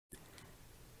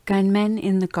Gunmen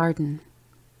in the Garden,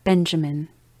 Benjamin.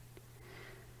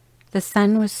 The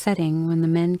sun was setting when the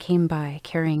men came by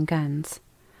carrying guns.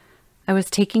 I was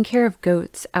taking care of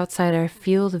goats outside our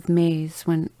field of maize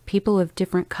when people of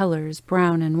different colors,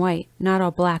 brown and white, not all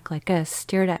black like us,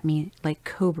 stared at me like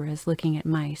cobras looking at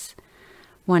mice.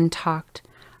 One talked.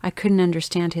 I couldn't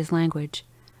understand his language.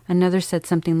 Another said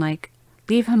something like,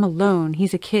 "Leave him alone,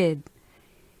 he's a kid.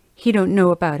 He don't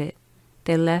know about it."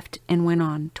 They left and went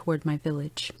on toward my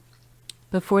village.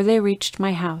 Before they reached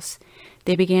my house,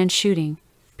 they began shooting.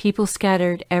 People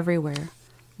scattered everywhere.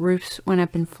 Roofs went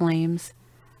up in flames.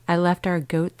 I left our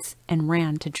goats and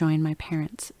ran to join my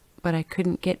parents, but I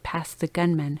couldn't get past the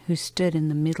gunmen who stood in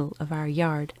the middle of our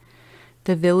yard.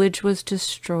 The village was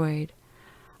destroyed.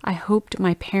 I hoped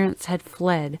my parents had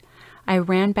fled. I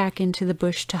ran back into the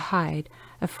bush to hide,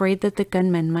 afraid that the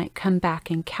gunmen might come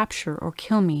back and capture or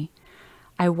kill me.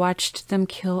 I watched them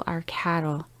kill our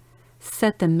cattle,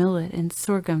 set the millet and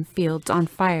sorghum fields on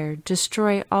fire,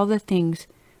 destroy all the things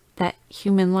that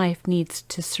human life needs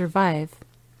to survive.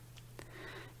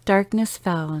 Darkness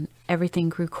fell and everything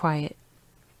grew quiet.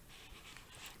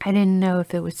 I didn't know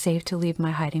if it was safe to leave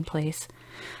my hiding place.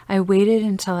 I waited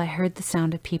until I heard the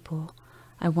sound of people.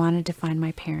 I wanted to find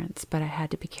my parents, but I had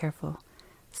to be careful.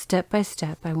 Step by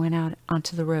step, I went out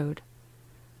onto the road.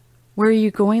 "Where are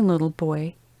you going, little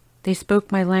boy?" They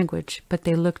spoke my language, but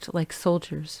they looked like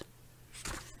soldiers.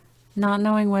 Not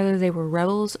knowing whether they were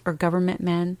rebels or government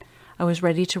men, I was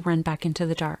ready to run back into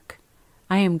the dark.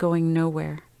 "I am going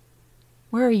nowhere."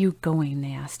 "Where are you going?"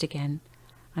 they asked again.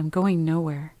 "I'm going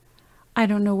nowhere. I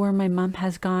don't know where my mom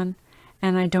has gone,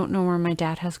 and I don't know where my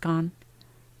dad has gone."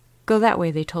 "Go that way,"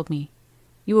 they told me.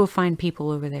 "You will find people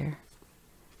over there."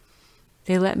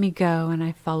 They let me go, and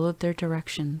I followed their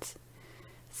directions.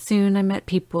 Soon I met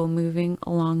people moving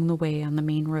along the way on the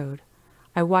main road.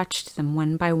 I watched them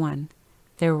one by one.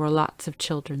 There were lots of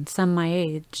children, some my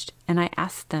age, and I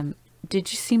asked them,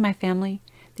 "Did you see my family?"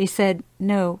 They said,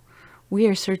 "No, we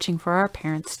are searching for our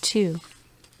parents too."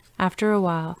 After a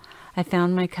while, I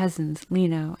found my cousins,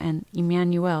 Lino and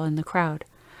Emmanuel, in the crowd.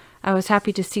 I was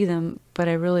happy to see them, but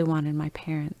I really wanted my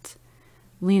parents.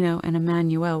 Lino and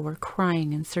Emmanuel were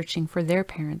crying and searching for their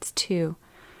parents too.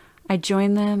 I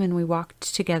joined them and we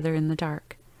walked together in the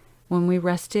dark. When we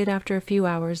rested after a few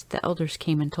hours, the elders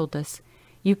came and told us,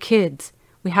 "You kids,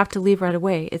 we have to leave right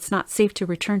away. It's not safe to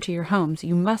return to your homes.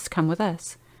 You must come with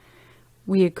us."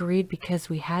 We agreed because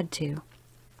we had to.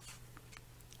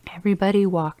 Everybody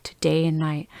walked day and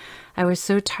night. I was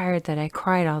so tired that I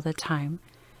cried all the time.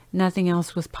 Nothing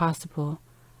else was possible.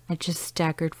 I just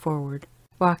staggered forward,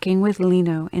 walking with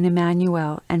Lino and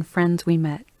Emmanuel and friends we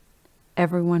met.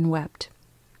 Everyone wept.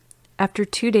 After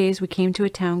 2 days, we came to a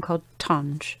town called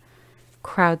Ch.10.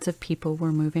 Crowds of people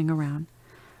were moving around.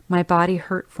 My body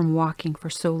hurt from walking for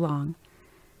so long.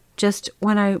 Just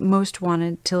when I most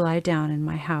wanted to lie down in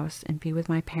my house and be with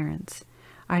my parents,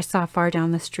 I saw far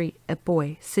down the street a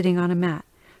boy sitting on a mat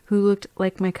who looked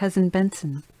like my cousin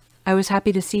Benson. I was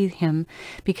happy to see him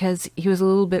because he was a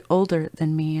little bit older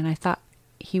than me, and I thought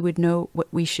he would know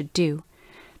what we should do.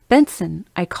 "Benson!"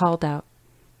 I called out.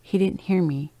 He didn't hear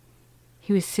me.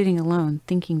 He was sitting alone,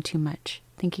 thinking too much,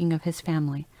 thinking of his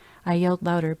family. I yelled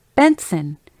louder,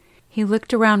 "Benson!" He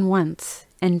looked around once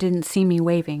and didn't see me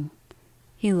waving.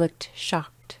 He looked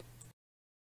shocked.